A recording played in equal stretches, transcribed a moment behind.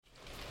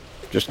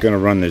Just going to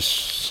run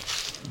this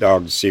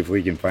dog to see if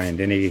we can find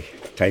any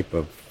type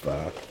of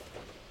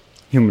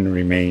human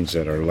remains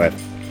that are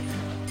left.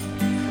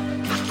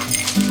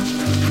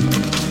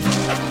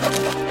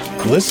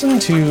 Listen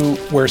to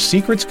Where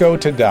Secrets Go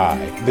to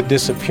Die, The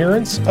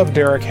Disappearance of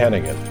Derek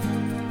Hennigan.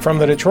 From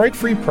the Detroit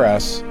Free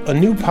Press, a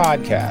new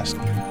podcast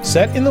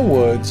set in the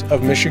woods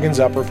of Michigan's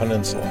Upper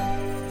Peninsula.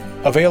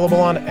 Available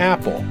on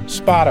Apple,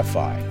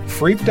 Spotify,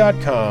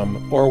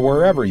 Freep.com, or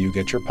wherever you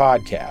get your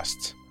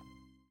podcasts.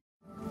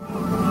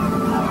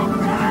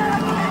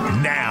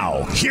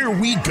 Now, here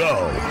we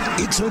go.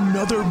 It's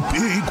another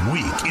big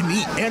week in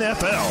the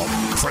NFL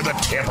for the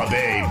Tampa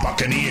Bay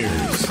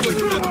Buccaneers.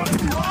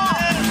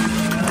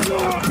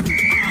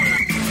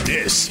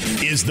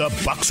 This is the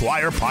Bucs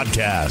Wire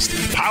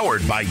podcast,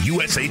 powered by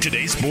USA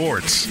Today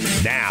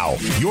Sports. Now,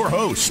 your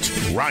host,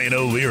 Ryan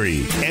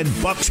O'Leary, and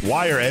Bucs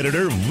Wire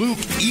editor, Luke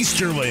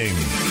Easterling.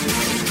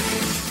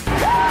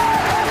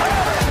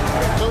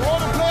 So we're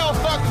on the playoff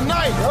start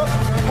tonight.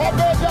 How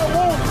bad y'all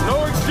want it?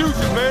 No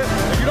excuses, man.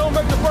 If you don't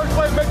make the first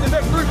play, make the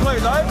next 3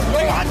 plays, all right? Go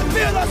out the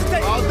field, let's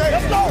take it. All day.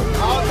 Let's go.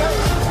 All day.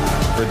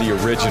 For the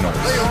originals,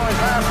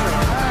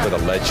 for the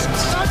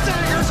legends,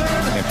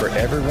 and for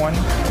everyone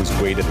who's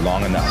waited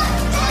long enough.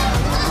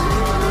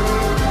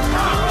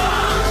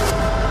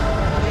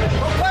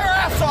 We'll play our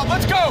ass off.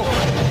 Let's go.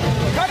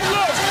 Cut it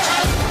loose.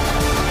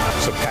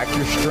 So pack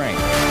your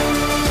strength,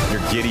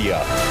 your giddy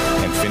up,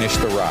 and finish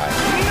the ride.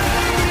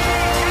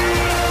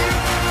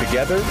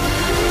 Together,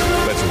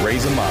 let's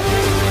raise them up.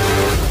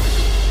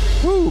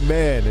 Woo,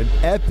 man, an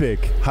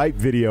epic hype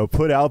video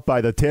put out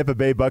by the Tampa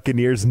Bay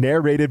Buccaneers,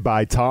 narrated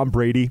by Tom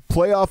Brady.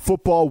 Playoff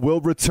football will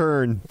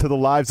return to the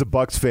lives of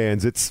Bucs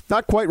fans. It's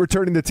not quite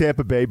returning to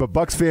Tampa Bay, but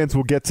Bucs fans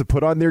will get to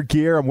put on their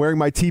gear. I'm wearing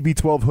my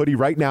TB12 hoodie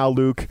right now,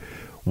 Luke.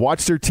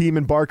 Watch their team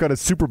embark on a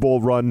Super Bowl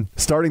run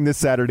starting this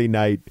Saturday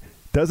night.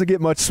 Doesn't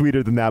get much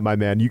sweeter than that, my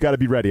man. You got to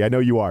be ready. I know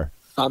you are.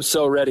 I'm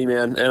so ready,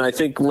 man. And I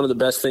think one of the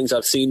best things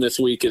I've seen this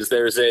week is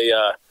there's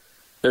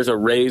a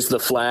raise the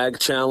flag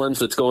challenge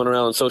that's going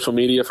around on social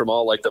media from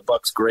all like the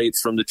Bucs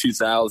greats from the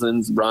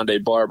 2000s,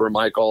 Rondé Barber,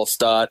 Mike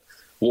Allstott,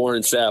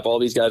 Warren Sapp. All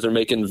these guys are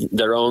making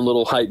their own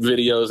little hype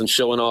videos and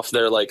showing off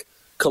their like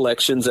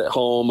collections at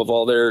home of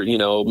all their,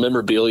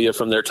 memorabilia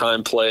from their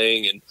time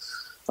playing. And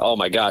oh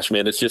my gosh,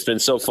 man, it's just been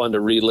so fun to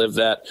relive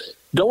that.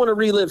 Don't want to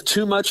relive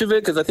too much of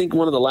it because I think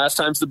one of the last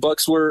times the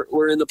Bucs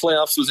were in the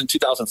playoffs was in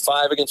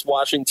 2005 against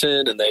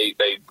Washington, and they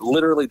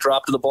literally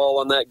dropped the ball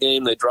on that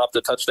game. They dropped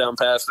a touchdown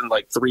pass in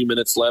like 3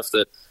 minutes left.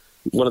 That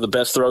one of the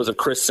best throws of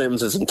Chris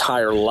Sims'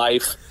 entire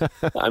life.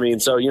 I mean,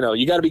 so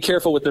you got to be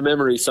careful with the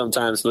memories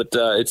sometimes, but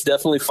it's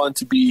definitely fun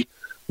to be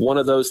one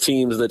of those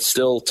teams that's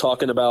still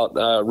talking about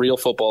real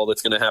football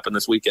that's going to happen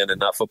this weekend and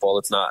not football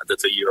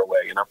that's a year away.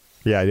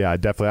 Yeah,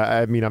 definitely.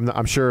 I mean,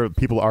 I'm sure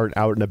people aren't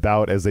out and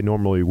about as they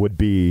normally would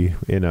be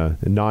in a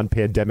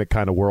non-pandemic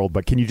kind of world,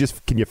 but can you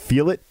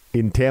feel it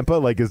in Tampa?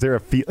 Like, is there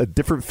a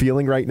different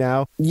feeling right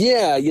now?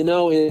 Yeah,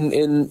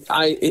 and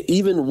I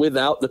even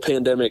without the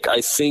pandemic, I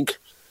think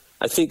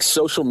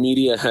social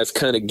media has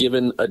kind of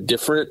given a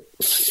different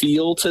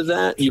feel to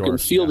that. You can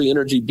feel the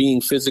energy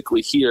being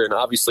physically here, and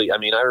obviously, I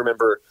mean, I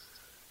remember.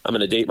 I'm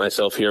going to date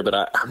myself here, but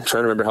I'm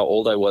trying to remember how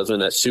old I was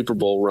when that Super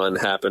Bowl run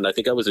happened. I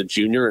think I was a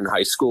junior in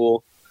high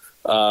school.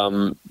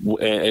 And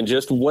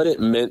just what it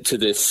meant to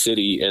this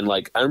city. And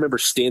like, I remember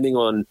standing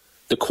on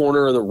the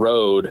corner of the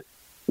road,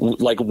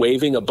 like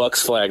waving a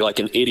Bucs flag like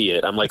an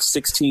idiot. I'm like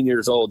 16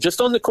 years old,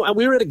 just on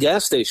we were at a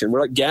gas station.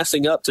 We're like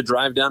gassing up to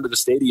drive down to the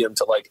stadium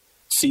to like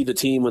see the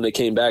team when they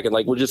came back. And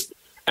like, we're just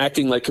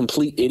acting like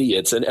complete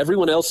idiots. And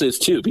everyone else is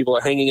too. People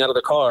are hanging out of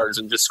the cars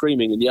and just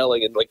screaming and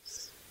yelling. And like,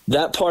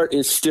 that part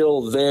is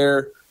still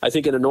there. I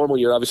think in a normal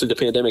year, obviously the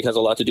pandemic has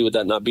a lot to do with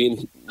that not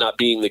being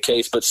the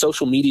case, but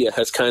social media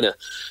has kind of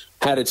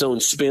had its own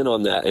spin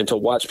on that, and to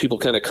watch people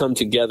kind of come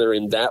together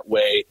in that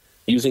way,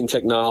 using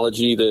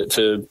technology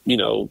to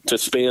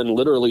span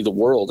literally the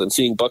world, and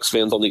seeing Bucs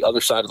fans on the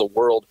other side of the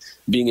world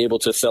being able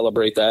to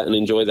celebrate that and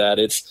enjoy that.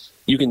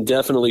 You can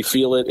definitely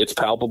feel it. It's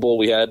palpable.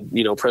 We had,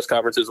 press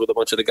conferences with a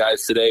bunch of the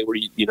guys today where,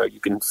 you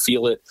can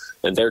feel it,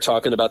 and they're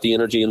talking about the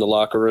energy in the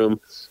locker room.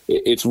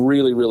 It's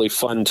really, really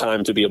fun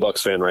time to be a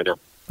Bucs fan right now.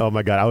 Oh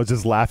my God. I was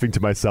just laughing to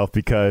myself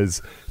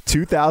because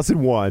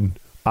 2001,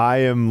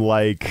 I'm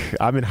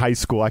in high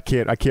school. I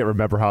can't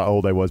remember how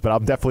old I was, but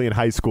I'm definitely in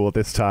high school at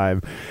this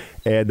time.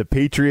 And the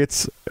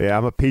Patriots,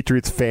 I'm a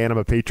Patriots fan. I'm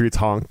a Patriots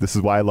honk. This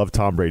is why I love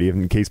Tom Brady,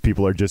 in case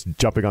people are just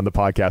jumping on the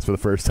podcast for the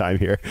first time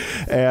here.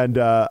 And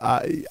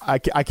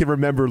I can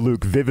remember,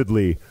 Luke,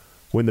 vividly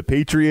when the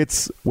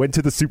Patriots went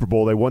to the Super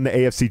Bowl. They won the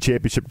AFC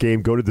Championship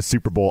game, go to the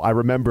Super Bowl. I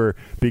remember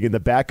being in the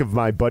back of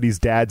my buddy's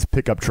dad's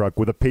pickup truck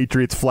with a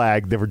Patriots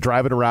flag. They were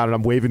driving around, and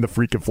I'm waving the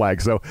freaking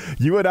flag. So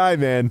you and I,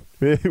 man,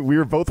 We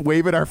were both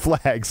waving our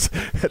flags.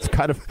 That's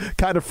kind of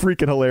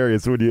freaking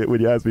hilarious when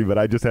you ask me, but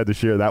I just had to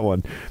share that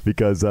one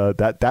because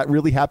that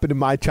really happened in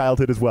my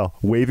childhood as well.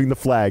 Waving the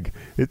flag.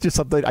 It's just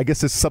something, I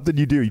guess it's something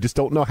you do. You just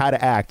don't know how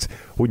to act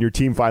when your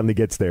team finally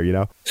gets there, you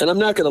know? And I'm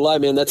not going to lie,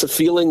 man, that's a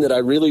feeling that I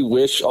really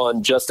wish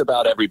on just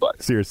about everybody.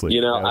 Seriously.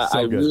 You know, yeah,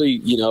 I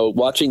really,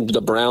 watching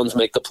the Browns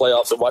make the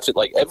playoffs and watch it,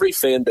 like every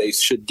fan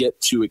base should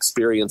get to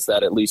experience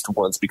that at least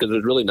once because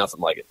there's really nothing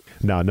like it.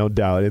 No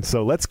doubt. And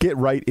so let's get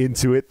right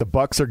into it. The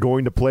Bucs are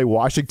going to play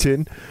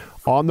Washington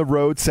on the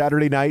road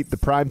Saturday night, the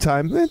prime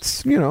time.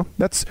 It's,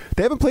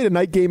 they haven't played a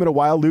night game in a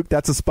while, Luke.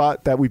 That's a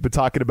spot that we've been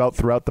talking about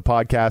throughout the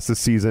podcast this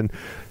season.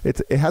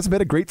 It hasn't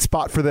been a great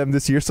spot for them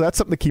this year, so that's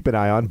something to keep an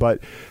eye on. But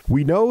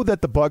we know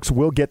that the Bucs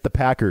will get the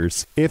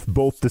Packers if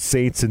both the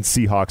Saints and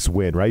Seahawks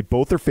win, right?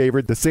 Both are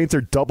favored. The Saints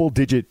are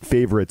double-digit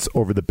favorites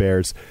over the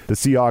Bears. The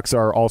Seahawks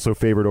are also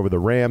favored over the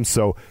Rams.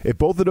 So if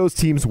both of those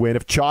teams win,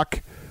 if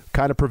chalk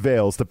kind of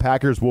prevails, the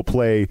Packers will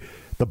play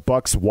the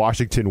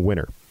Bucs-Washington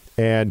winner.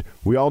 And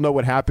we all know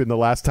what happened the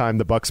last time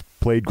the Bucs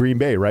played Green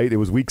Bay, right? It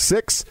was Week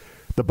 6.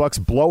 The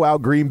Bucs blow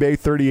out Green Bay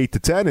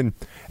 38-10, and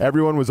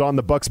everyone was on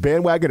the Bucs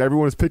bandwagon.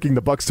 Everyone was picking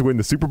the Bucs to win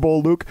the Super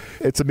Bowl, Luke.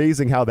 It's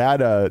amazing how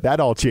that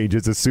all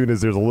changes as soon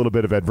as there's a little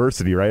bit of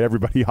adversity, right?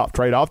 Everybody hopped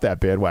right off that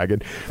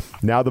bandwagon.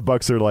 Now the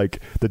Bucs are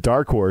like the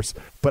dark horse.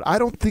 But I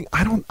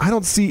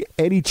don't see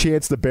any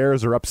chance the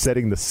Bears are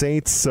upsetting the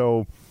Saints,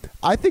 so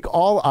I think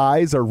all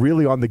eyes are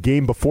really on the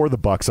game before the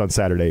Bucs on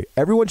Saturday.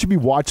 Everyone should be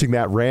watching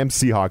that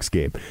Rams-Seahawks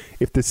game.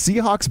 If the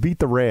Seahawks beat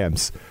the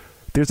Rams,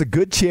 there's a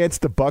good chance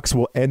the Bucs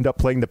will end up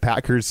playing the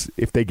Packers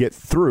if they get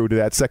through to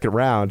that second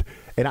round,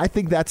 and I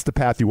think that's the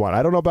path you want.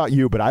 I don't know about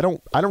you, but I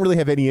don't really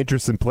have any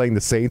interest in playing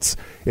the Saints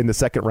in the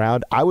second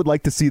round. I would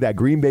like to see that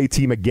Green Bay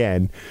team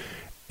again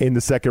in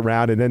the second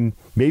round, and then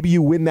maybe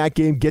you win that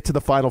game, get to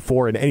the Final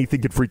Four, and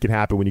anything could freaking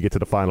happen when you get to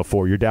the Final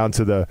Four. You're down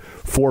to the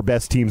 4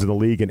 best teams in the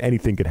league, and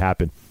anything could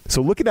happen.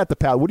 So looking at the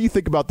path, what do you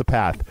think about the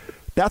path?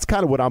 That's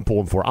kind of what I'm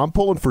pulling for. I'm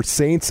pulling for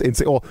Saints and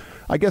say, well,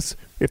 I guess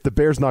if the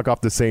Bears knock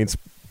off the Saints,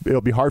 it'll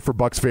be hard for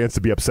Bucs fans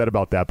to be upset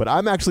about that. But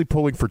I'm actually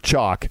pulling for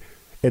chalk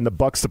and the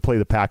Bucs to play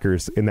the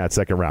Packers in that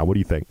second round. What do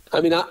you think?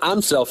 I mean,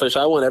 I'm selfish.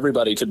 I want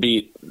everybody to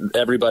beat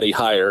everybody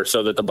higher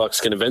so that the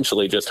Bucs can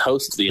eventually just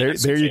host the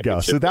NFC There you go.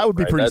 So that would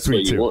be pretty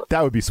sweet, too.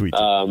 That would be sweet.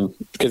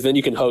 Because then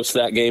you can host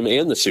that game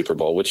and the Super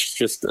Bowl, which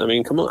just, I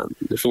mean, come on.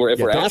 If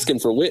we're asking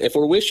for, if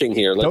we're wishing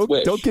here, let's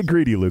wish. Don't get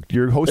greedy, Luke.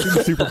 You're hosting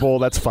the Super Bowl.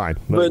 That's fine.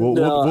 But we'll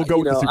go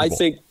with the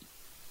Super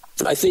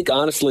Bowl. I think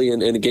honestly,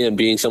 and again,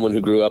 being someone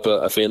who grew up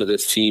a fan of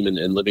this team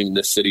and living in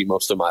this city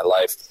most of my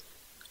life,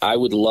 I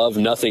would love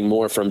nothing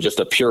more from just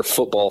a pure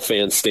football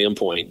fan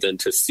standpoint than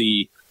to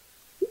see,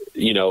 a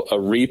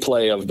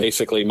replay of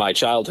basically my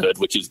childhood,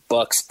 which is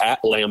Bucs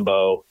at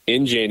Lambeau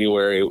in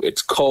January.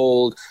 It's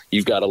cold.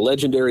 You've got a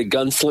legendary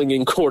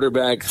gunslinging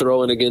quarterback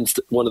throwing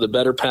against one of the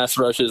better pass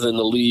rushes in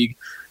the league.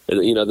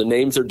 The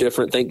names are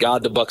different. Thank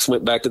God the Bucs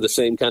went back to the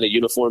same kind of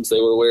uniforms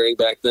they were wearing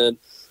back then.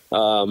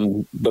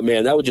 But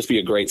man, that would just be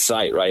a great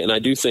sight, right? And I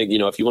do think,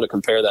 if you want to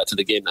compare that to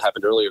the game that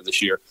happened earlier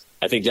this year,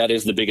 I think that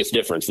is the biggest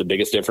difference. The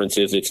biggest difference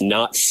is it's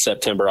not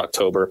September,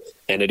 October,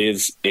 and it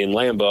is in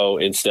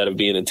Lambeau instead of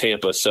being in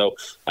Tampa. So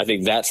I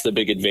think that's the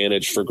big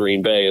advantage for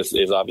Green Bay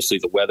is obviously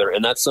the weather.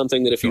 And that's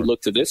something that if you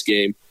look to this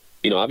game,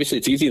 obviously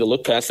it's easy to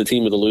look past the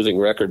team with a losing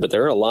record, but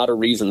there are a lot of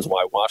reasons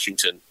why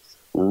Washington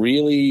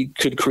really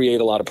could create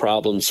a lot of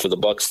problems for the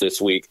Bucs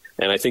this week.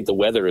 And I think the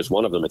weather is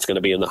one of them. It's going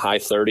to be in the high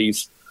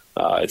 30s.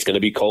 It's going to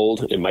be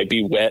cold. It might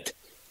be wet.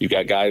 You've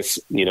got guys,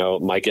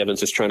 Mike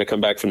Evans is trying to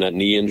come back from that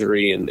knee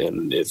injury,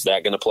 and is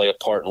that going to play a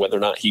part in whether or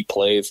not he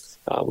plays?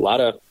 A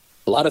lot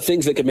of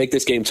things that could make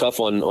this game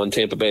tough on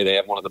Tampa Bay. They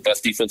have one of the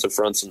best defensive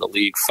fronts in the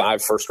league,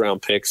 5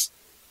 first-round picks,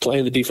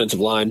 playing the defensive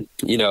line.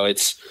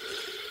 It's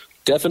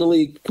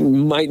definitely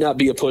might not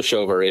be a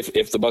pushover.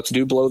 If the Bucs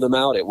do blow them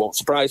out, it won't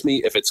surprise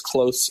me. If it's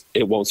close,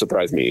 it won't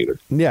surprise me either.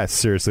 Yeah,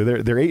 seriously.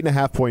 They're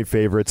 8.5-point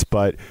favorites,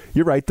 but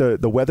you're right.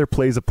 The weather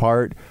plays a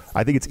part.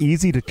 I think it's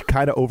easy to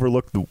kind of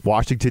overlook the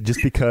Washington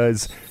just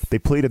because they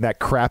played in that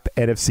crap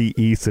NFC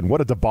East, and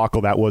what a debacle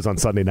that was on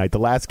Sunday night. The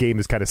last game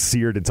is kind of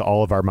seared into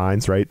all of our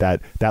minds, right?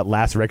 That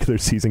last regular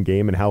season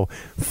game and how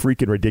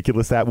freaking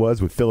ridiculous that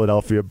was with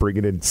Philadelphia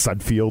bringing in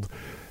Sudfeld.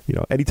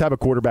 Anytime a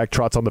quarterback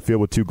trots on the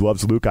field with 2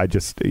 gloves, Luke, I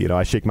just,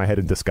 I shake my head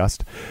in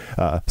disgust.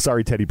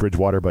 Sorry, Teddy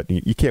Bridgewater, but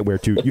you can't wear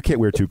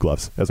 2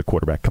 gloves as a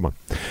quarterback. Come on.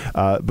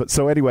 But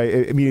so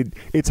anyway, I mean,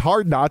 it's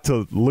hard not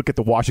to look at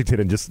the Washington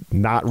and just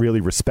not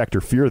really respect or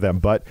fear them,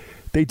 but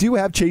they do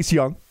have Chase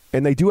Young,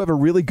 and they do have a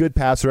really good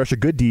pass rush, a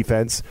good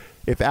defense.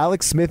 If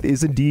Alex Smith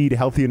is indeed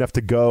healthy enough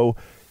to go,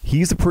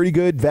 he's a pretty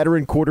good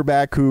veteran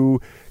quarterback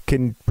who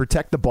can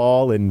protect the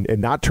ball and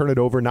not turn it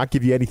over, not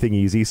give you anything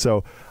easy.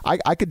 So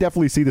I could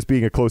definitely see this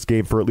being a close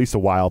game for at least a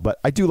while, but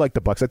I do like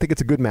the Bucs. I think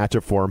it's a good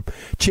matchup for him.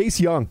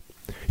 Chase Young,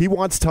 he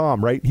wants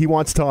Tom, right? He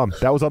wants Tom.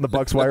 That was on the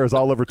Bucs Wire. It was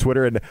all over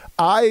Twitter, and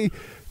I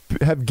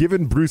have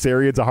given Bruce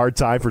Arians a hard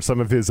time for some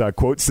of his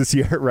quotes this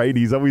year, right?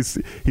 He's always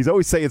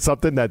saying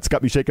something that's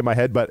got me shaking my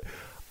head, but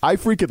I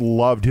freaking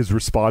loved his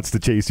response to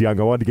Chase Young.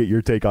 I wanted to get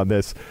your take on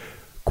this.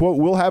 quote,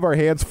 we'll have our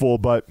hands full,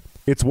 but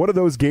it's one of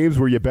those games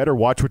where you better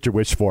watch what you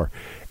wish for.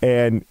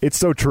 And it's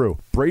so true.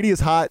 Brady is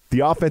hot.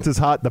 The offense is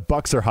hot. The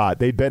Bucs are hot.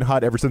 They've been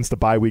hot ever since the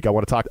bye week. I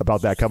want to talk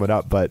about that coming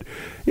up. But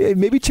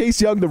maybe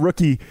Chase Young, the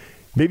rookie,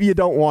 maybe you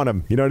don't want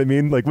him. You know what I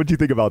mean? Like, what do you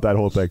think about that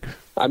whole thing?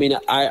 I mean,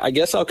 I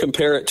guess I'll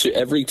compare it to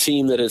every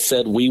team that has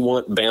said we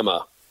want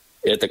Bama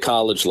at the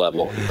college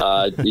level.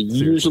 It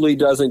usually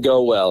doesn't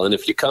go well. And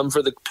if you come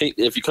for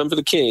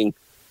the king,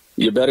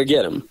 you better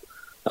get him.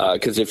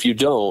 Because if you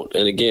don't,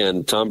 and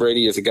again, Tom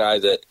Brady is a guy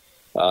that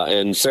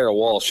and Sarah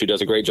Walsh, who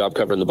does a great job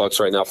covering the Bucs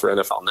right now for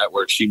NFL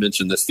Network, she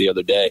mentioned this the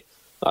other day,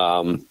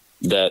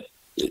 that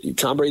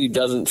Tom Brady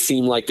doesn't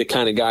seem like the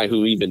kind of guy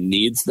who even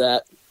needs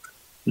that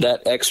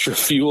extra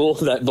fuel,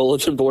 that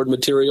bulletin board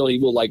material. He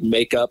will like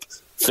make up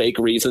fake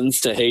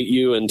reasons to hate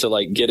you and to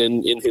like get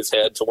in his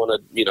head to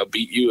want to,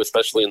 beat you,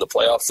 especially in the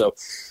playoffs. So,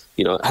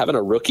 having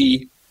a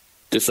rookie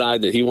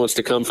decide that he wants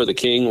to come for the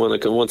king,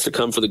 wants to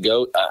come for the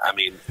GOAT, I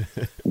mean,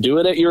 do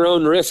it at your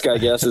own risk, I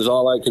guess, is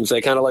all I can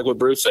say. Kind of like what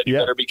Bruce said. You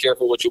better be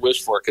careful what you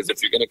wish for, because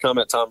if you're going to come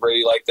at Tom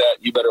Brady like that,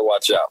 you better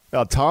watch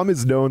out. Tom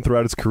is known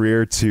throughout his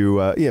career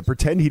to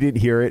pretend he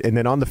didn't hear it, and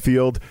then on the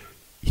field,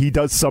 he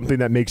does something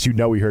that makes you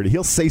know he heard it.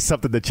 He'll say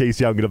something to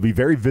Chase Young. It'll be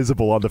very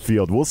visible on the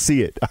field. We'll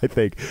see it, I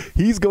think.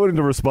 He's going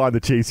to respond to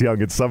Chase Young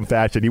in some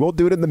fashion. He won't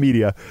do it in the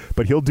media,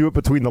 but he'll do it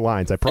between the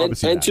lines. I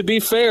promise you that. And to be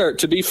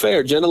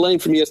fair, Jenna Lane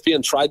from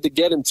ESPN tried to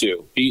get him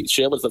to.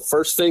 That was the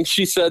first thing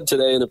she said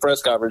today in the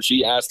press conference.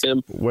 She asked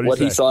him what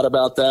he thought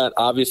about that.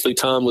 Obviously,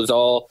 Tom was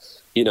all,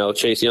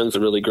 Chase Young's a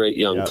really great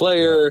young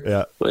player.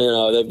 Yeah.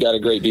 They've got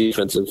a great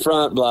defense in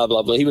front, blah,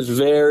 blah, blah. He was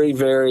very,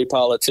 very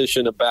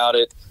politician about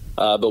it.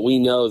 But we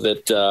know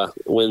that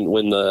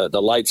when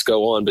the lights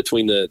go on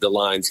between the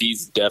lines,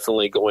 he's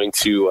definitely going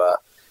to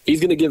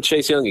give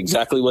Chase Young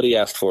exactly what he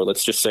asked for.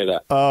 Let's just say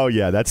that. Oh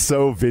yeah, that's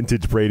so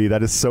vintage Brady.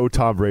 That is so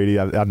Tom Brady.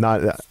 I'm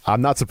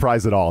not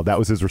surprised at all. That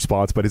was his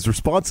response, but his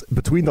response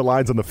between the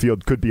lines on the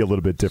field could be a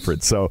little bit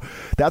different. So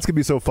that's gonna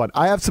be so fun.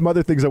 I have some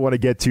other things I want to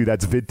get to.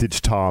 That's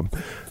vintage Tom,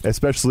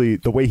 especially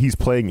the way he's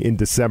playing in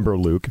December.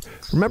 Luke,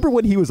 remember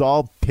when he was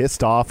all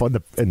pissed off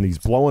and he's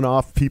blowing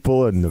off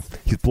people and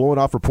he's blowing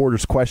off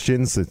reporters'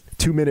 questions,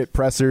 2-minute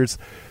pressers,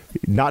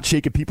 not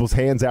shaking people's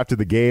hands after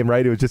the game,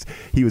 right? It was just,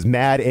 he was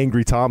mad,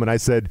 angry Tom, and I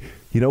said,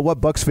 you know what,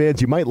 Bucs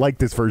fans, you might like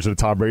this version of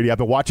Tom Brady. I've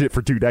been watching it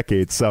for 2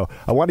 decades, so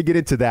I want to get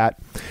into that.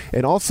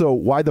 And also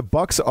why the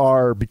Bucs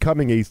are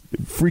becoming a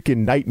freaking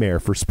nightmare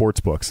for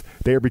sportsbooks.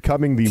 They are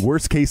becoming the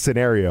worst-case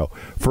scenario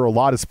for a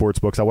lot of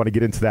sportsbooks. I want to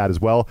get into that as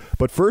well.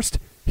 But first,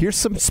 here's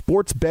some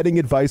sports betting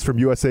advice from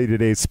USA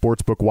Today's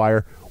Sportsbook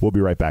Wire. We'll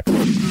be right back.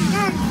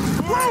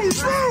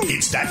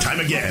 It's that time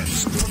again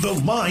for the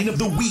line of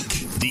the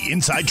week. The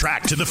inside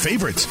track to the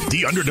favorites,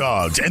 the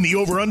underdogs, and the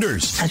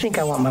over-unders. I think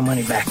I want my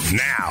money back.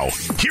 Now,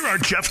 here are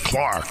Jeff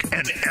Clark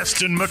and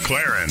Eston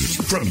McLaren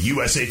from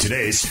USA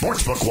Today's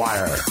Sportsbook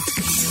Wire.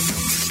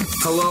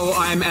 Hello,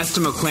 I'm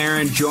Eston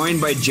McLaren, joined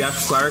by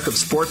Jeff Clark of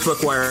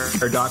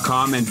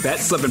SportsbookWire.com and Bet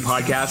Slippin'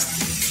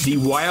 Podcast. The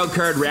wild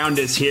card round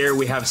is here.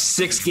 We have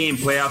 6-game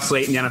playoff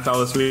slate in the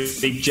NFL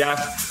this week.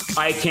 Jeff,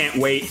 I can't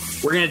wait.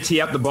 We're going to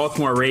tee up the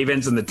Baltimore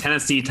Ravens and the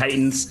Tennessee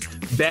Titans.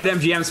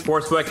 BetMGM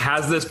Sportsbook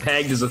has this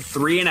pegged as a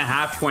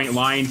 3.5-point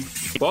line.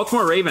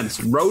 Baltimore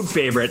Ravens, road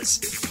favorites,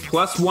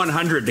 plus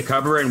 100 to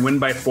cover and win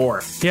by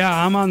 4.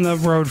 Yeah, I'm on the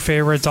road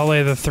favorites. I'll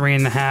lay the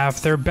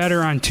 3.5. They're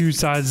better on 2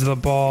 sides of the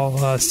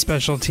ball,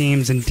 special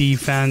teams and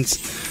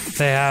defense.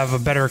 They have a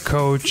better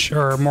coach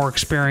or a more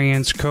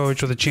experienced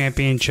coach with a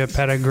championship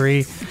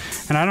pedigree.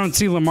 And I don't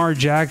see Lamar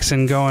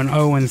Jackson going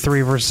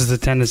 0-3 versus the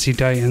Tennessee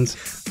Titans.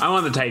 I'm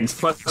on the Titans,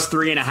 plus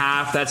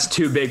 3.5. That's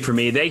too big for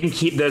me. They can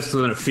keep this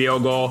within a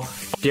field goal.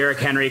 Derrick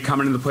Henry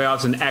coming into the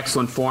playoffs in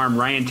excellent form.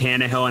 Ryan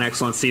Tannehill, an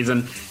excellent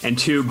season. And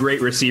 2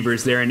 great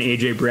receivers there in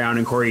A.J. Brown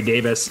and Corey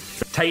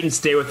Davis. Titans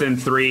stay within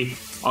 3.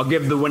 I'll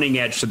give the winning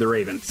edge to the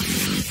Ravens.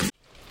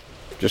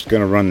 Just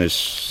going to run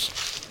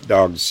this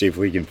dog to see if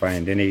we can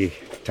find any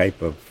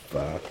type of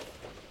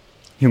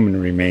human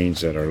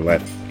remains that are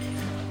left.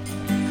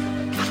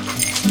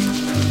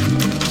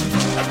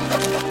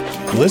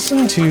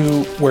 Listen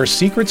to Where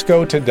Secrets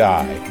Go to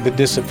Die, The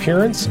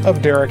Disappearance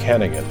of Derek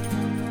Hennigan.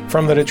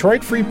 From the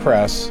Detroit Free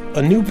Press,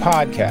 a new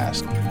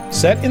podcast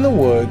set in the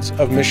woods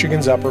of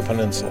Michigan's Upper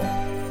Peninsula.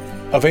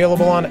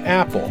 Available on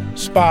Apple,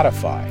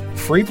 Spotify,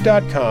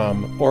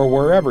 Freep.com, or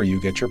wherever you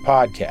get your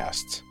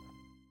podcasts.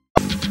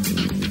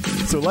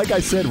 So like I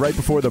said right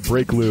before the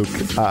break, Luke,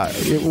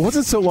 it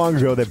wasn't so long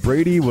ago that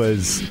Brady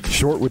was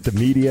short with the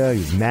media. He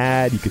was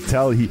mad. You could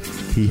tell he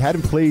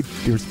hadn't played.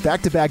 There was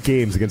back-to-back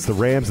games against the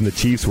Rams and the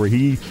Chiefs where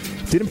he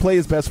didn't play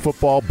his best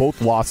football, both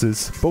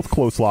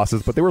close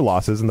losses, but they were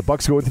losses. And the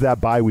Bucs go into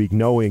that bye week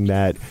knowing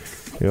that,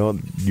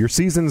 your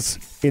season's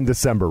in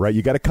December, right?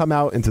 You got to come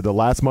out into the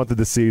last month of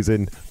the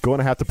season, going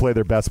to have to play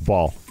their best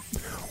ball.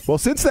 Well,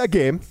 since that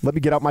game, let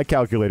me get out my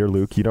calculator,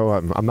 Luke.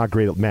 I'm not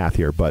great at math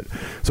here, but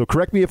so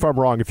correct me if I'm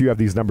wrong if you have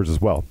these numbers as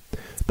well.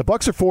 The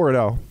Bucs are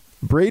 4-0.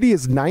 Brady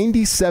is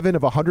 97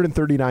 of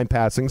 139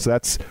 passing, so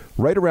that's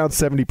right around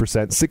 70%,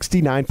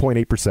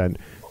 69.8%.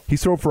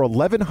 He's thrown for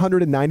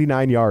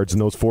 1,199 yards in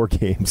those 4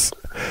 games.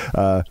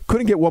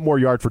 Couldn't get one more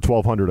yard for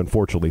 1,200,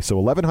 unfortunately. So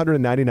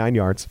 1,199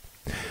 yards.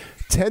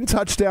 10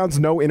 touchdowns,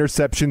 no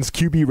interceptions,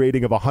 QB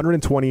rating of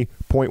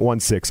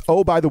 120.16.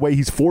 Oh, by the way,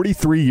 he's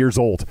 43 years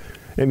old.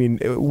 I mean,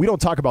 we don't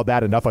talk about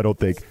that enough, I don't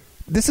think.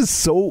 This is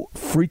so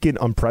freaking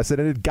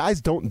unprecedented. Guys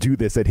don't do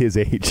this at his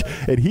age.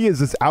 And he is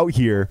just out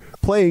here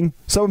playing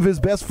some of his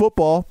best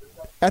football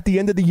at the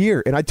end of the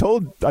year. And I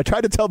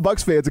tried to tell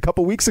Bucs fans a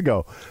couple weeks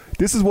ago,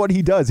 this is what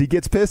he does. He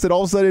gets pissed, and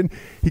all of a sudden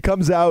he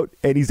comes out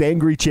and he's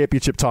angry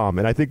championship Tom.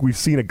 And I think we've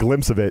seen a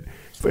glimpse of it.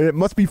 It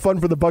must be fun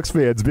for the Bucs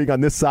fans being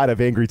on this side of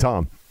angry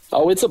Tom.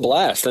 Oh, it's a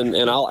blast, and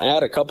I'll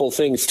add a couple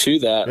things to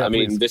that. Yeah, I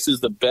mean, this is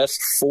the best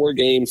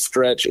 4-game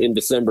stretch in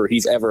December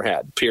he's ever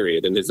had,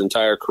 period, in his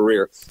entire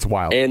career. It's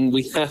wild. And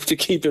we have to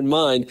keep in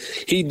mind,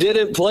 he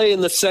didn't play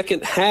in the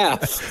second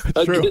half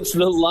against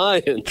the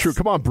Lions. True.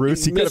 Come on,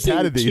 Bruce. He could have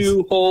had these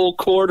 2 whole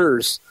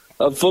quarters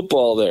of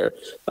football there.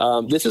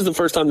 This is the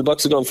first time the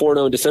Bucs have gone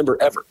 4-0 in December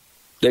ever.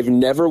 They've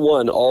never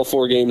won all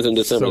 4 games in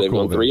December. They've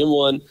gone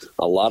 3-1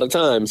 a lot of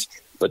times,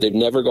 but they've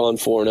never gone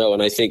 4-0.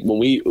 And I think when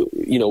we,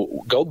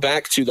 go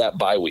back to that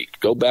bye week,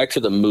 go back to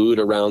the mood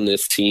around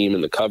this team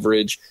and the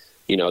coverage,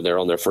 they're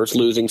on their first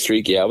losing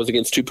streak. Yeah, it was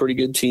against 2 pretty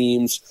good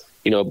teams,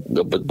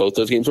 but both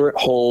those games were at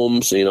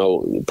homes,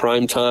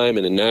 prime time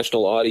and a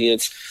national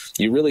audience.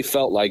 You really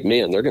felt like,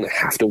 man, they're going to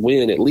have to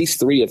win at least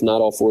 3, if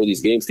not all 4 of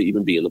these games to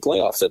even be in the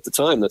playoffs at the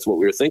time. That's what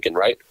we were thinking,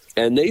 right?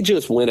 And they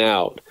just went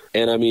out.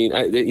 And I mean,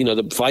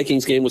 the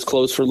Vikings game was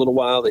close for a little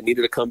while. They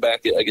needed to come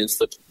back against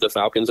the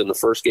Falcons in the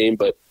first game,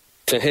 but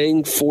to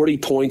hang 40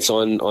 points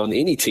on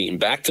any team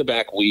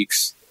back-to-back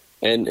weeks,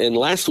 and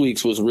last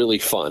week's was really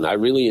fun. I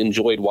really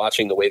enjoyed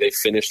watching the way they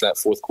finished that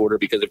fourth quarter,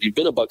 because if you've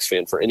been a Bucs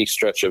fan for any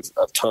stretch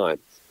of time,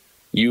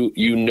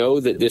 you know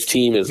that this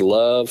team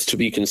loves to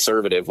be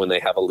conservative when they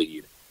have a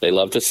lead. They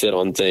love to sit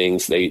on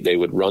things. They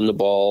would run the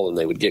ball and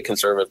they would get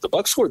conservative. The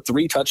Bucs scored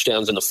 3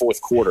 touchdowns in the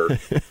fourth quarter,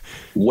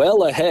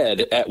 well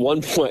ahead at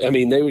one point. I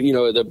mean,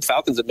 the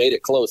Falcons had made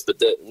it close,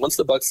 but once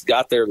the Bucs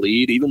got their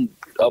lead, even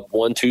up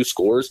 1-2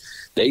 scores,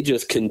 they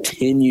just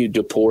continued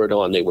to pour it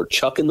on. They were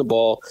chucking the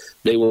ball.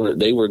 They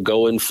were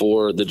going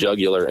for the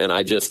jugular. And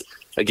I just,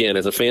 again,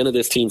 as a fan of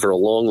this team for a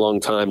long, long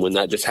time, when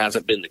that just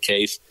hasn't been the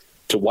case,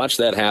 to watch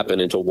that happen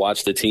and to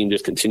watch the team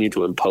just continue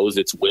to impose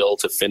its will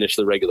to finish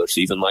the regular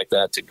season like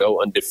that, to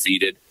go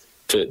undefeated,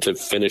 to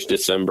finish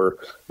December,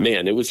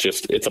 man,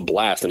 it's a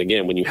blast. And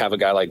again, when you have a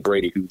guy like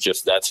Brady, who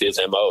that's his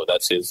MO,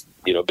 that's his,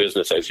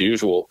 business as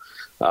usual,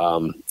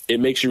 it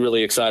makes you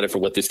really excited for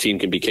what this team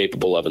can be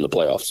capable of in the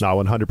playoffs. No,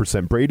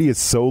 100%. Brady is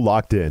so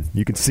locked in.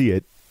 You can see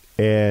it.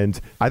 And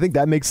I think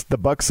that makes the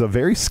Bucs a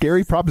very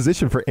scary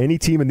proposition for any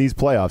team in these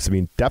playoffs. I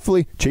mean,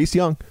 definitely Chase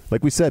Young,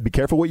 like we said, be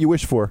careful what you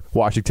wish for,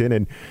 Washington,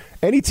 and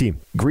any team.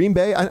 Green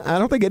Bay, I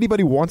don't think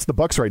anybody wants the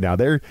Bucs right now.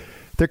 They're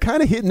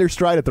kind of hitting their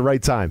stride at the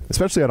right time,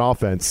 especially on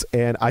offense.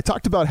 And I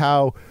talked about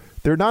how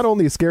they're not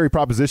only a scary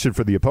proposition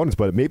for the opponents,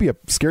 but maybe a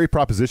scary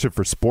proposition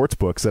for sports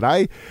books. And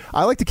I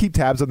like to keep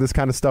tabs on this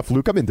kind of stuff,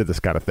 Luke. I'm into this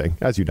kind of thing.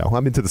 As you know,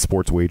 I'm into the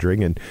sports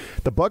wagering. And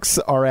the Bucs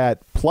are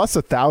at plus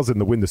 1,000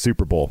 to win the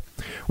Super Bowl,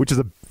 which is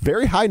a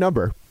very high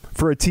number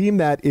for a team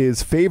that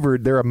is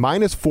favored. They're a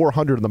minus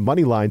 400 on the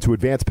money line to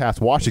advance past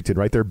Washington,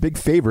 right? They're a big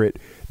favorite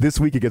this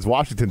week against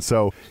Washington.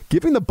 So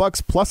giving the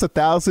Bucs plus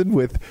 1,000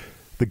 with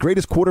the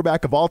greatest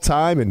quarterback of all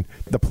time and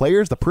the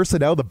players, the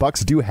personnel the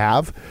Bucs do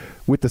have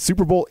with the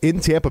Super Bowl in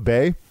Tampa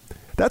Bay,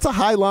 that's a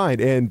high line,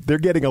 and they're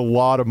getting a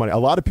lot of money. A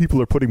lot of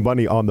people are putting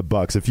money on the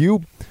Bucs. If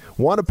you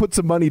want to put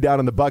some money down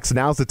on the Bucs,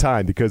 now's the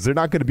time, because they're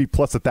not going to be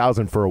plus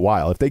 1,000 for a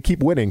while. If they keep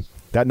winning,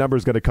 that number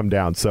is going to come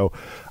down. So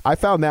I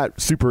found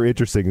that super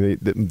interesting.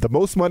 The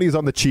most money is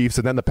on the Chiefs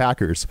and then the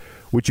Packers,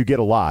 which you get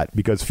a lot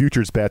because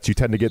futures bets, you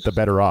tend to get the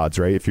better odds,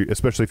 right?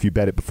 Especially if you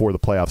bet it before the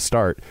playoffs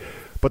start.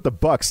 But the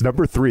Bucs,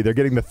 number 3, they're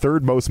getting the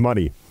 3rd most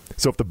money.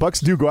 So if the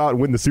Bucs do go out and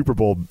win the Super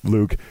Bowl,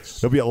 Luke,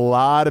 there'll be a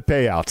lot of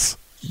payouts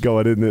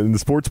going in, and the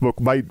sportsbook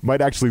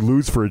might actually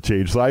lose for a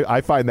change. So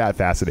I find that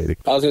fascinating.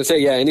 I was going to say,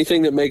 yeah,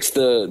 anything that makes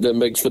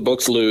the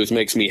books lose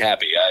makes me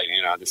happy.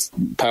 Just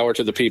power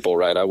to the people,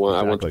 right? I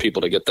want the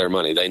people to get their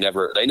money. They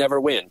never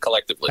win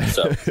collectively,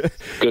 so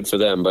good for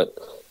them. But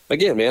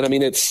again, man, I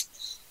mean,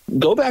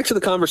 go back to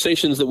the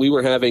conversations that we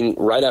were having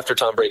right after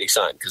Tom Brady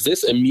signed, because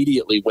this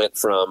immediately went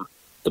from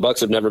the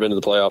Bucs have never been to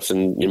the playoffs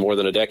in more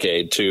than a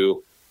decade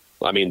to,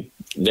 I mean,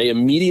 they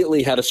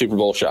immediately had a Super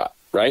Bowl shot,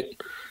 right?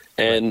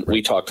 And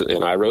we talked,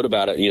 and I wrote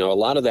about it. A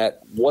lot of that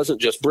wasn't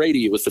just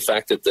Brady; it was the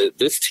fact that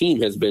this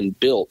team has been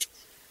built.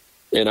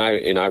 And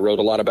I wrote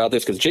a lot about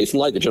this because Jason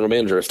Light, the general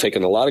manager, has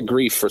taken a lot of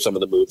grief for some of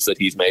the moves that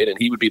he's made, and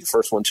he would be the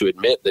first one to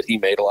admit that he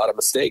made a lot of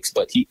mistakes.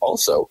 But he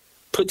also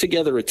put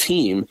together a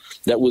team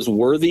that was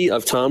worthy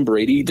of Tom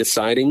Brady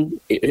deciding,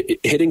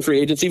 hitting free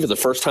agency for the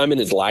first time in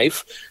his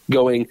life,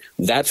 going,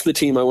 that's the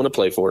team I want to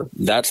play for.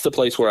 That's the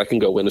place where I can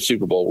go win a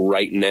Super Bowl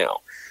right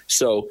now.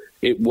 So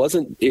it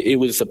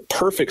was a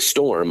perfect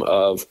storm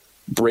of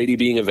Brady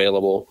being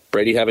available,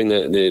 Brady having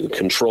the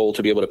control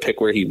to be able to pick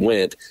where he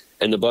went,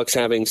 and the Bucs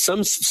having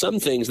some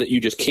things that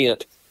you just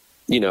can't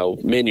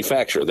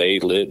manufacturer.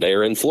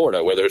 They're in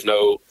Florida where there's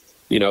no,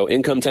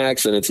 income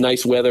tax, and it's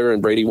nice weather,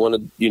 and Brady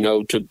wanted,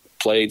 to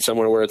play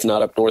somewhere where it's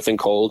not up north and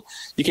cold.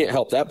 You can't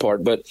help that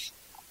part, but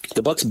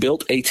the Bucs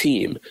built a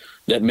team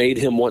that made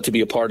him want to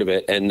be a part of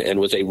it, and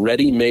was a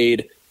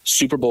ready-made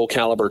Super Bowl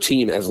caliber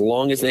team as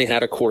long as they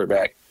had a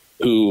quarterback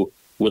who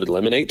would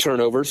eliminate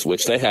turnovers,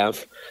 which they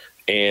have,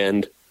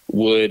 and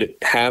would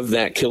have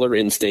that killer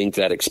instinct,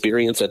 that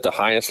experience at the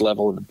highest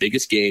level in the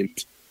biggest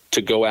games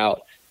to go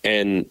out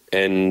and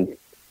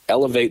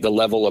elevate the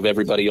level of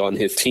everybody on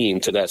his team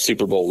to that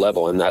Super Bowl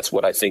level. And that's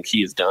what I think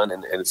he has done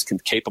and is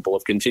capable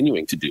of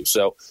continuing to do.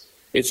 So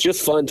it's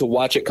just fun to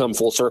watch it come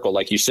full circle.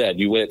 Like you said,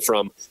 you went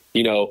from,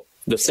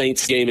 the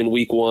Saints game in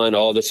week 1,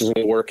 this isn't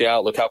going to work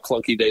out, look how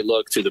clunky they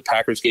look, to the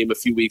Packers game a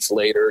few weeks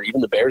later.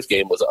 Even the Bears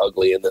game was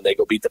ugly, and then they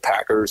go beat the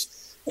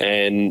Packers,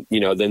 and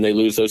then they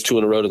lose those 2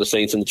 in a row to the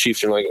Saints and the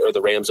Chiefs, or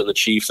the Rams and the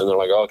Chiefs, and they're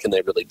like, oh, can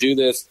they really do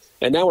this?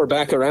 And now we're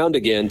back around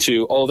again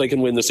to, they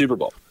can win the Super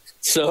Bowl.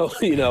 So,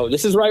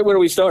 this is right where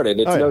we started.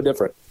 It's no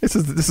different. This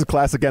is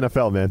classic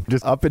NFL, man.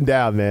 Just up and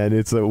down, man.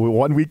 It's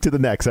one week to the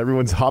next.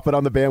 Everyone's hopping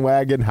on the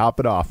bandwagon,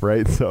 hopping off,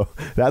 right? So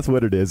that's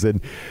what it is. And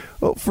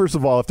first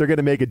of all, if they're going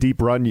to make a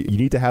deep run, you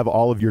need to have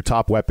all of your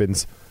top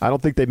weapons. I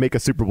don't think they make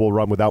a Super Bowl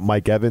run without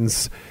Mike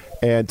Evans.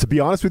 And to be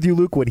honest with you,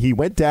 Luke, when he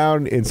went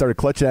down and started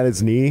clutching at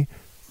his knee,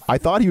 I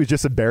thought he was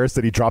just embarrassed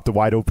that he dropped a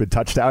wide open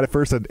touchdown at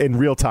first in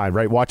real time,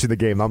 right? Watching the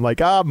game. I'm like,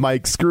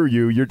 Mike, screw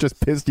you. You're just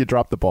pissed you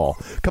dropped the ball.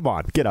 Come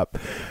on, get up.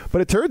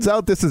 But it turns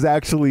out this is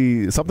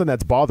actually something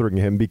that's bothering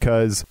him,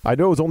 because I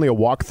know it was only a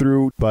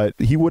walkthrough, but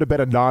he would have been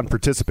a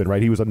non-participant,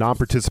 right? He was a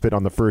non-participant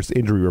on the first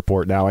injury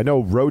report. Now, I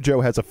know Rojo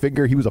has a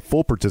finger. He was a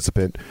full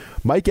participant.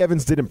 Mike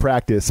Evans didn't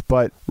practice,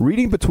 but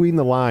reading between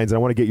the lines, and I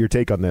want to get your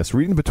take on this,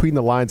 reading between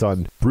the lines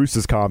on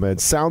Bruce's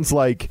comments, sounds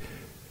like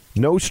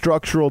no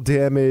structural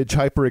damage,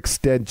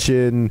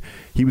 hyperextension.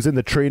 He was in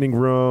the training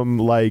room.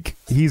 Like,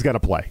 he's going to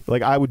play.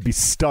 Like, I would be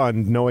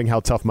stunned knowing how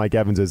tough Mike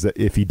Evans is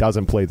if he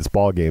doesn't play this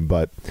ball game.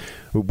 But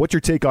what's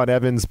your take on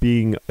Evans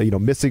being,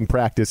 missing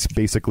practice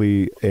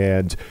basically,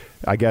 and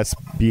I guess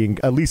being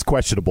at least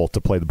questionable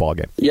to play the ball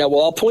game? Yeah,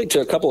 well, I'll point to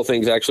a couple of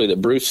things actually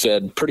that Bruce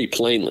said pretty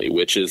plainly,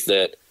 which is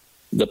that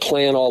the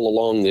plan all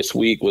along this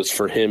week was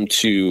for him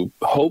to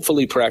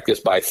hopefully practice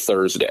by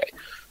Thursday.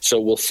 So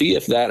we'll see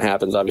if that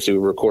happens. Obviously,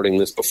 we're recording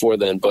this before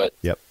then, but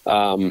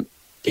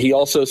he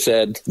also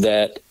said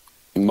that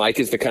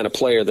Mike is the kind of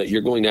player that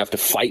you're going to have to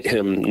fight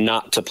him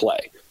not to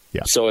play.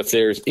 Yeah. So if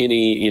there's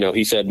any,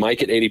 he said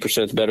Mike at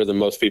 80% is better than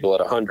most people at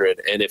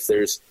 100. And if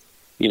there's,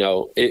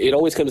 it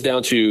always comes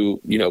down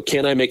to,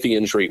 can I make the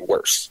injury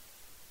worse?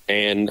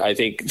 And I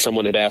think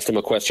someone had asked him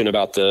a question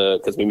about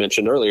because we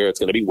mentioned earlier, it's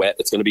going to be wet,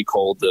 it's going to be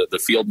cold,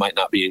 the field might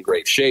not be in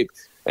great shape.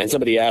 And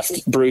somebody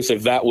asked Bruce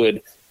if that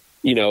would,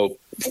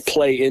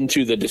 play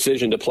into the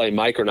decision to play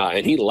Mike or not.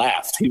 And he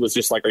laughed. He was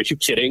just like, are you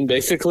kidding?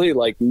 Basically,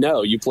 like,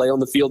 no, you play on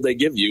the field they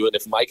give you. And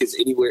if Mike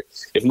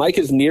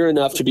is near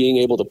enough to being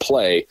able to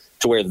play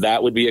to where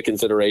that would be a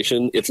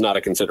consideration, it's not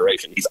a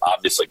consideration. He's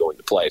obviously going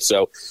to play.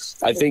 So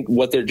I think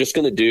what they're just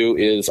going to do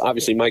is,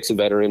 obviously Mike's a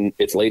veteran.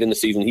 It's late in the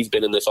season. He's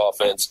been in this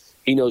offense.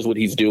 He knows what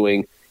he's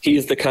doing. He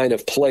is the kind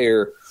of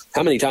player.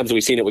 How many times have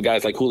we seen it with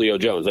guys like Julio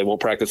Jones? They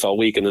won't practice all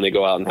week and then they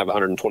go out and have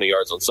 120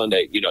 yards on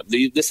Sunday.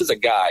 This is a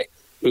guy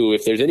who,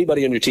 if there's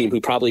anybody on your team who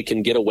probably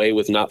can get away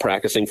with not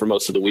practicing for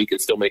most of the week and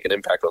still make an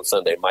impact on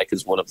Sunday, Mike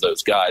is one of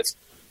those guys.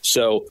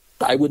 So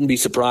I wouldn't be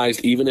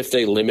surprised even if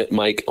they limit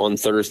Mike on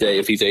Thursday,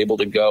 if he's able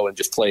to go and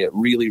just play it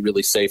really,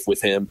 really safe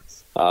with him.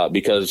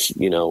 Because,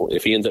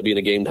 if he ends up being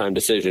a game time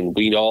decision,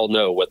 we all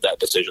know what that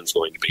decision is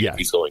going to be. Yeah.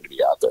 He's going to be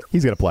out there.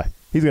 He's going to play.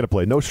 He's going to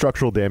play. No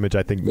structural damage,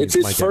 I think. It's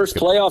his first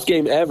playoff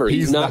game ever.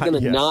 He's not going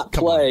to not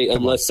play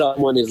unless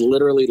someone has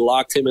literally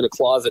locked him in a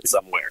closet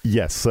somewhere.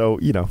 Yes. So,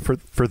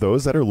 for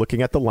those that are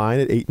looking at the line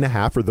at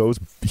 8.5, or those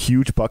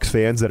huge Bucs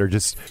fans that are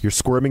just, you're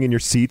squirming in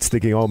your seats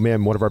thinking, oh,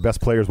 man, one of our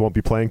best players won't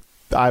be playing,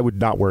 I would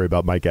not worry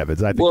about Mike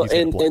Evans. I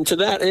think and to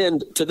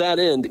that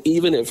end,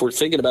 even if we're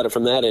thinking about it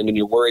from that end and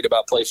you're worried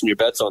about placing your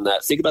bets on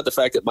that, think about the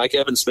fact that Mike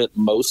Evans spent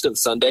most of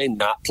Sunday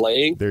not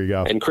playing. There you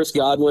go. And Chris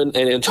Godwin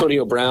and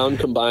Antonio Brown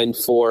combined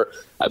for,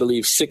 I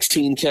believe,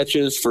 16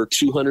 catches for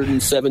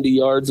 270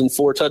 yards and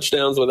 4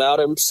 touchdowns without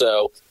him.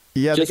 So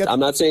I'm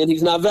not saying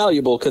he's not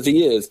valuable, because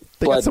he is.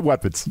 They got some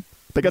weapons.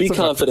 Be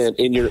confident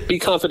in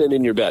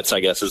your bets, I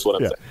guess, is what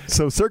I'm saying.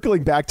 So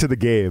circling back to the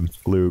game,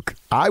 Luke,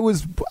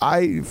 as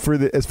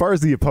far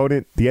as the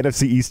opponent, the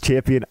NFC East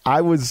champion,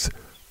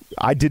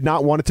 I did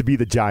not want it to be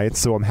the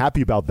Giants, so I'm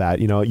happy about that.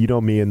 You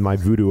know me and my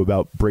voodoo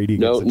about Brady.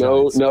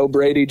 No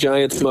Brady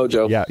Giants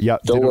mojo. Yeah.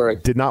 Don't worry.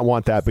 Did not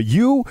want that. But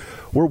you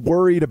were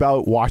worried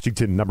about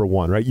Washington, number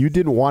one, right? You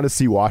didn't want to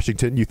see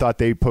Washington. You thought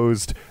they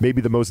posed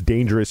maybe the most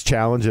dangerous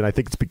challenge, and I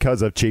think it's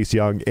because of Chase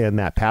Young and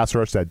that pass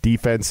rush, that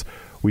defense.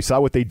 We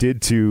saw what they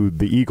did to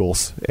the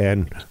Eagles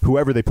and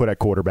whoever they put at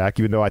quarterback,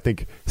 even though I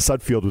think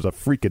Sudfeld was a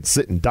freaking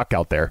sitting duck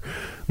out there.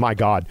 My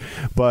God.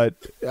 But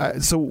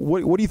so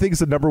what do you think is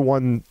the number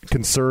one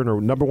concern or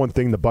number one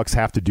thing the Bucs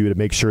have to do to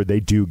make sure they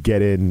do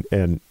get in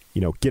and,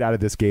 get out of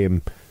this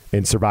game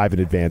and survive in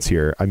advance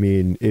here? I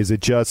mean, is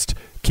it just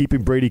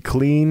keeping Brady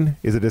clean?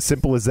 Is it as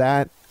simple as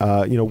that?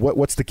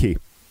 What's the key?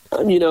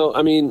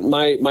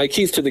 My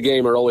keys to the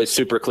game are always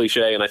super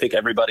cliche, and I think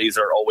everybody's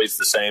are always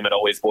the same. It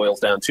always boils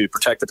down to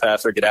protect the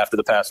passer, get after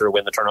the passer,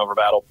 win the turnover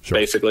battle,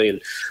 basically.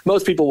 And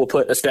most people will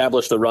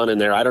establish the run in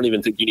there. I don't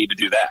even think you need to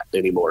do that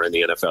anymore in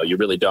the NFL. You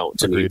really don't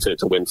to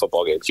win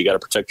football games. You got to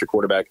protect your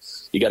quarterback.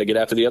 You got to get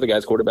after the other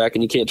guy's quarterback,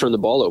 and you can't turn the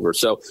ball over.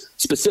 So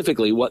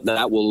specifically what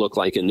that will look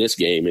like in this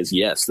game is,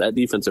 yes, that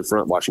defensive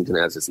front Washington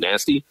has is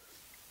nasty,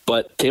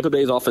 but Tampa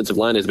Bay's offensive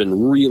line has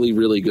been really,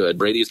 really good.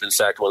 Brady has been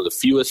sacked one of the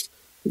fewest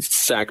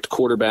sacked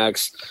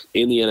quarterbacks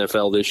in the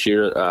NFL this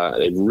year.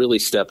 They've really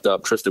stepped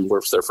up. Tristan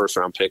Wirfs, their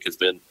first-round pick, has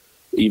been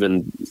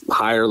even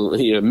higher,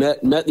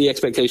 met the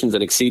expectations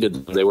and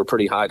exceeded them. They were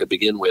pretty high to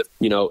begin with.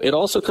 It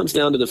also comes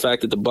down to the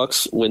fact that the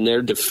Bucs, when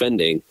they're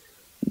defending,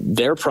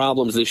 their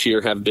problems this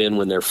year have been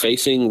when they're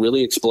facing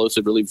really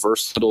explosive, really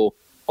versatile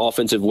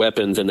offensive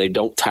weapons and they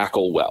don't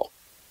tackle well.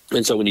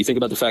 And so when you think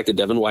about the fact that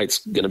Devin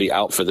White's going to be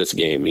out for this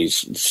game,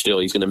 he's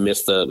going to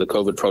miss the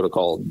COVID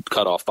protocol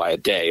cutoff by a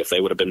day. If they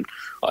would have been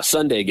a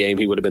Sunday game,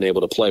 he would have been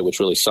able to play,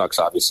 which really sucks,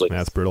 obviously.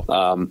 That's brutal.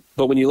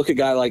 But when you look at a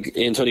guy like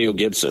Antonio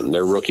Gibson,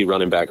 their rookie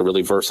running back, a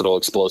really versatile,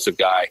 explosive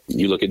guy.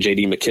 You look at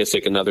J.D.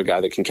 McKissick, another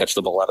guy that can catch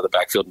the ball out of the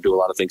backfield and do a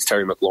lot of things.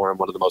 Terry McLaurin,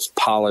 one of the most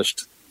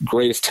polished,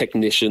 greatest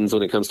technicians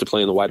when it comes to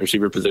playing the wide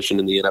receiver position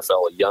in the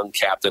NFL, a young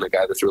captain, a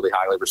guy that's really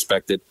highly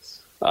respected.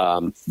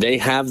 They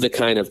have the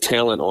kind of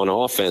talent on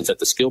offense at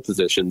the skill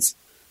positions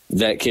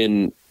that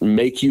can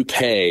make you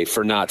pay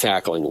for not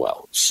tackling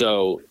well.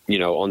 So,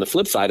 on the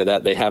flip side of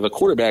that, they have a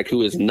quarterback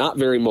who is not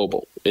very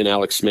mobile in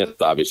Alex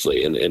Smith,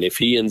 obviously. And if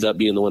he ends up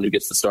being the one who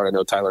gets the start, I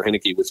know Tyler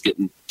Heineke was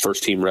getting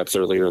first-team reps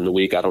earlier in the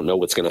week. I don't know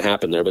what's going to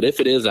happen there. But if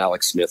it is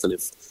Alex Smith, and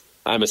if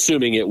I'm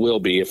assuming it will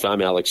be, if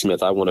I'm Alex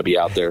Smith, I want to be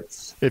out there.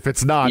 If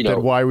it's not,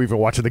 then why are we even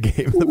watching the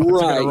game?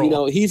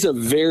 Right. He's a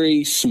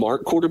very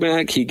smart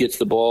quarterback. He gets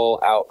the ball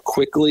out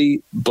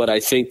quickly. But I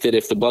think that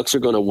if the Bucs are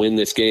going to win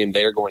this game,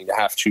 they're going to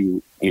have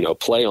to,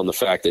 play on the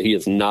fact that he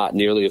is not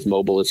nearly as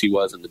mobile as he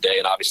was in the day.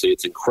 And obviously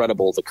it's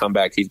incredible the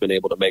comeback he's been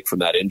able to make from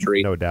that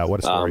injury. No doubt. What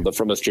a story. But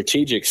from a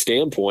strategic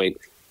standpoint,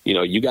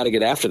 you got to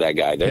get after that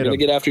guy. They're going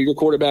to get after your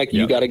quarterback.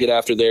 You got to get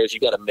after theirs. You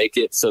got to make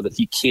it so that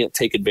he can't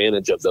take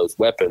advantage of those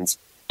weapons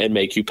and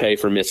make you pay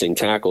for missing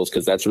tackles,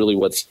 because that's really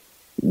what's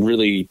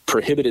really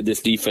prohibited this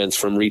defense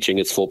from reaching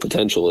its full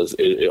potential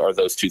are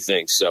those two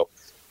things. So,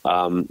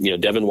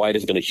 Devin White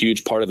has been a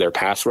huge part of their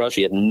pass rush.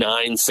 He had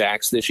 9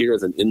 sacks this year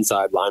as an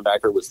inside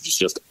linebacker, which is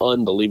just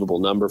unbelievable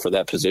number for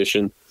that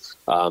position.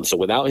 So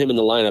without him in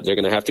the lineup, they're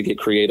going to have to get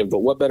creative. But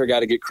what better guy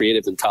to get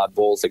creative than Todd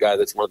Bowles, the guy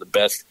that's one of the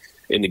best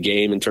in the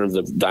game in terms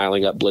of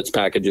dialing up blitz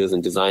packages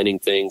and designing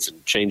things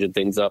and changing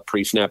things up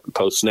pre-snap and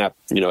post-snap.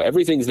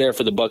 Everything's there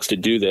for the Bucs to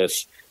do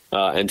this.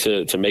 And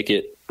to make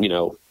it,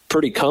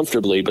 pretty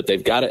comfortably, but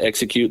they've got to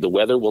execute. The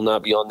weather will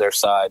not be on their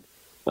side,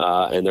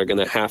 and they're going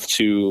to have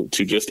to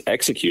just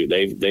execute.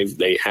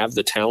 They have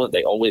the talent.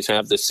 They always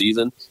have this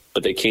season,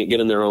 but they can't get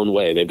in their own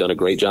way. They've done a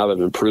great job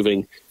of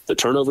improving the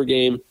turnover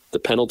game, the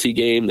penalty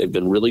game. They've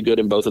been really good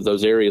in both of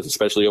those areas,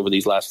 especially over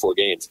these last 4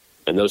 games.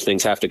 And those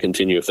things have to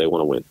continue if they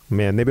want to win.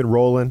 Man, they've been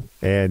rolling,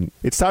 and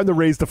it's time to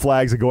raise the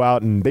flags and go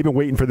out, and they've been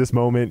waiting for this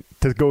moment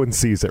to go and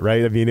seize it,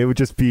 right? I mean, it would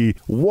just be,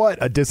 what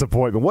a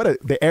disappointment.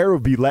 The air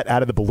would be let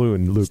out of the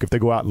balloon, Luke, if they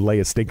go out and lay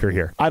a stinker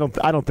here. I don't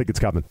think it's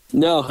coming.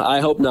 No,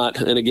 I hope not.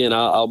 And again,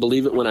 I'll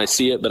believe it when I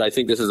see it, but I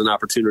think this is an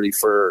opportunity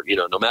for,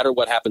 no matter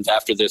what happens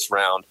after this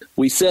round.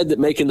 We said that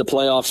making the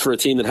playoffs for a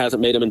team that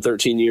hasn't made them in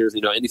 13 years,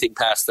 anything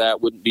past that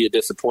wouldn't be a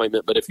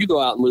disappointment. But if you go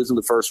out and lose in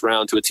the first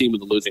round to a team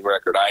with a losing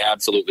record, I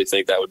absolutely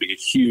think that would be a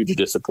huge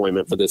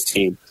disappointment for this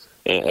team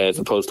as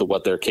opposed to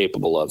what they're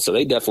capable of. So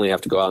they definitely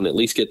have to go out and at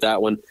least get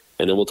that one,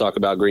 and then we'll talk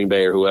about Green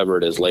Bay or whoever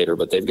it is later.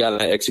 But they've got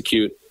to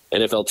execute.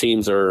 NFL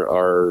teams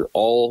are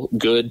all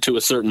good to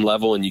a certain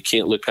level, and you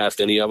can't look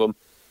past any of them.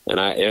 And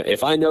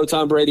if I know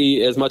Tom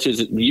Brady as much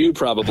as you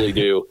probably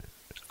do,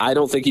 I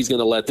don't think he's going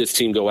to let this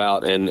team go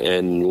out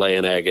and lay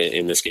an egg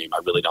in this game. I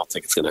really don't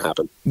think it's going to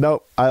happen.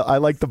 No, I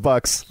like the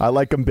Bucs. I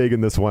like them big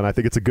in this one. I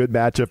think it's a good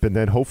matchup, and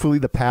then hopefully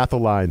the path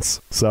aligns.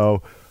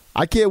 So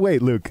I can't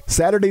wait, Luke.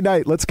 Saturday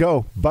night, let's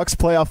go. Bucs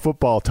playoff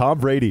football. Tom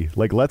Brady,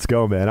 let's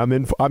go, man.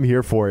 I'm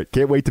here for it.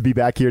 Can't wait to be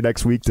back here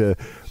next week to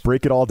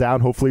break it all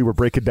down. Hopefully, we're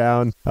breaking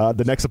down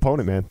the next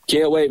opponent, man.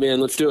 Can't wait,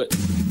 man. Let's do it.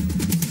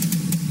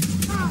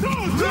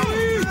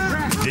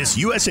 This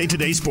USA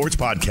Today Sports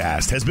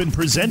Podcast has been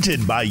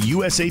presented by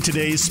USA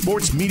Today's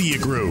Sports Media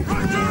Group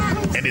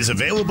and is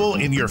available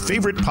in your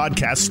favorite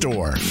podcast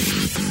store.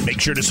 Make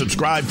sure to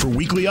subscribe for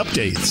weekly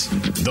updates,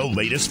 the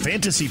latest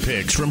fantasy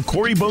picks from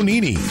Corey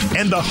Bonini,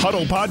 and the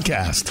Huddle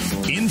Podcast,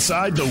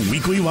 Inside the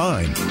Weekly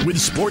Line, with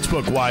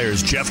Sportsbook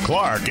Wire's Jeff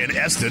Clark and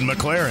Eston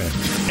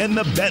McLaren, and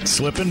the Bet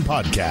Slippin'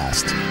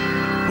 Podcast.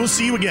 We'll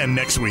see you again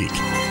next week.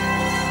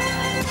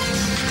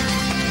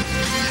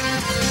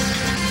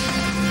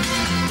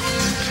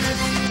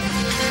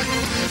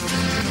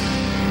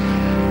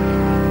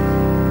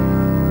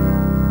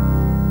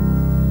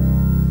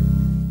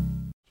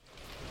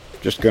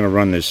 Just going to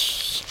run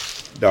this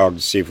dog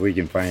to see if we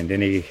can find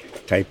any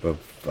type of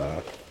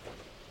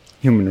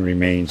human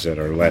remains that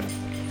are left.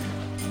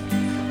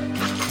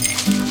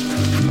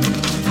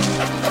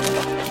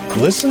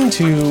 Listen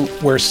to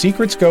Where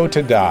Secrets Go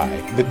to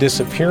Die, The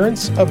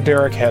Disappearance of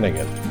Derek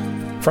Hennigan.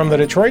 From the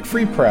Detroit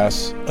Free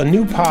Press, a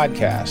new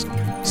podcast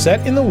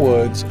set in the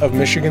woods of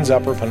Michigan's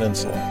Upper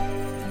Peninsula.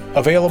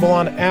 Available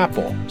on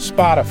Apple,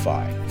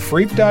 Spotify,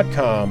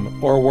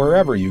 Freep.com, or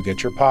wherever you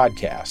get your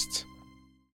podcasts.